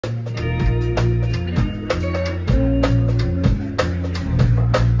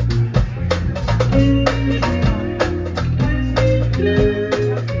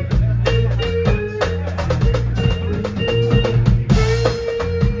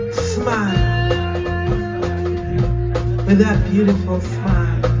with that beautiful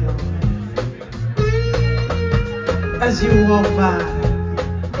smile of yours. As you walk by,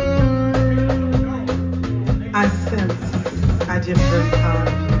 I sense a different part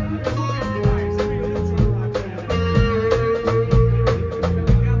of you.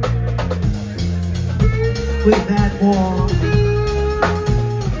 With that warm,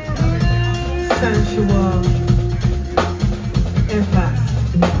 sensual impact.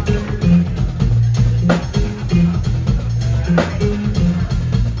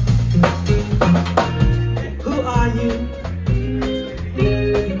 Who are you?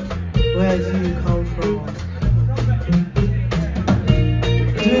 Where do you come from?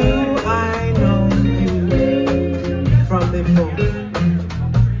 Do I know you from before?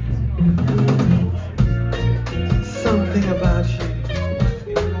 Something about you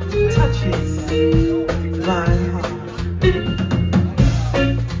touches my heart,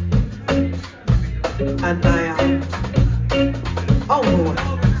 and I am overwhelmed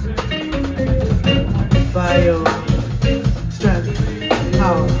by your strength,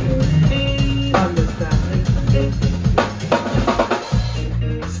 power, understanding.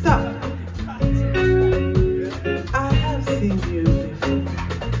 Stop. I have seen you before.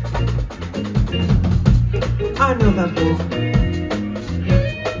 I know that walk.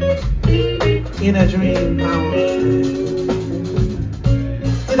 In a dream, I was.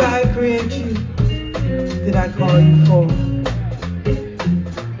 Did I create you? Did I call you forth?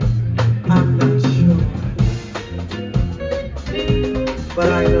 I'm not sure. But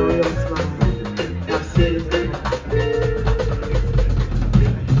I know your smile. I've seen it before.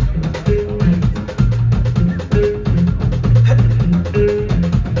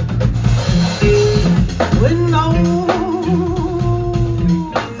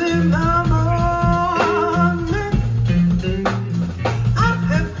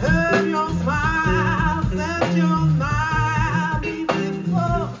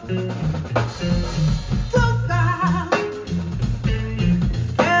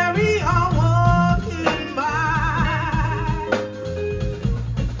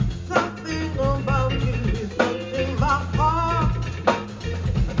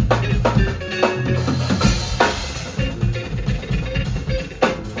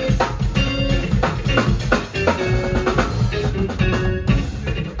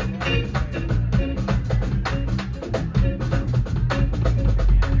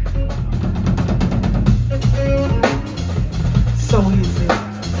 So easy.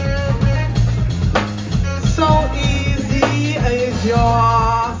 So easy is your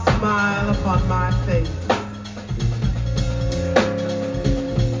smile upon my face.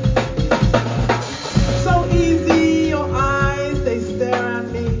 So easy, your eyes, they stare at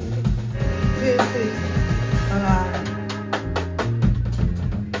me, busy, alive.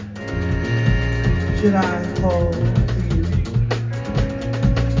 Should I hold you?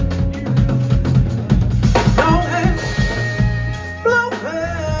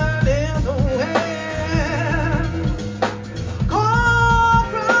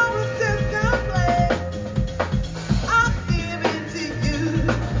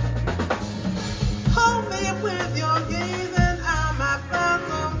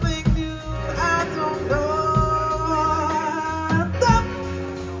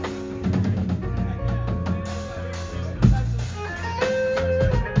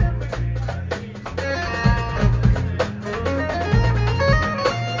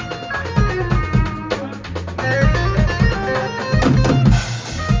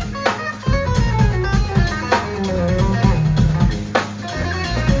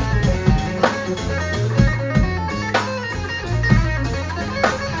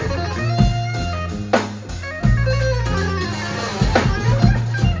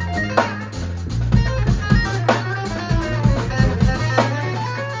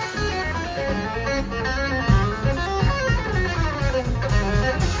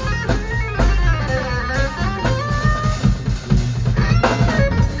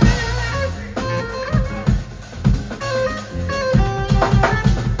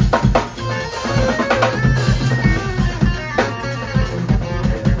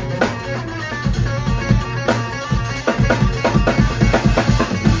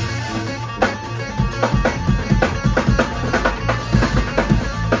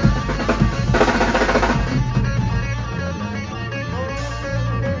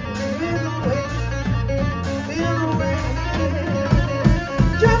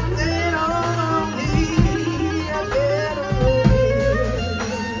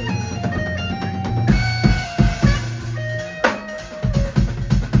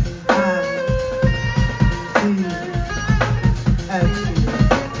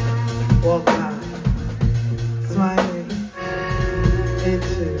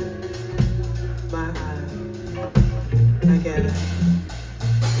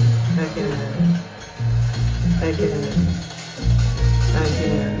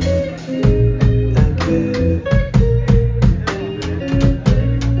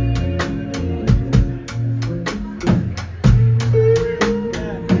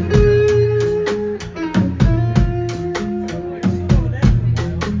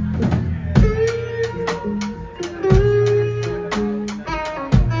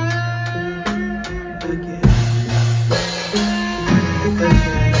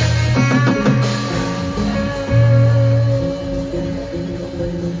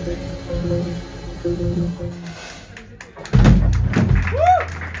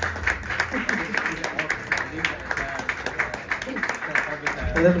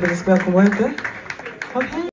 إذا بالنسبة لكم وين ده؟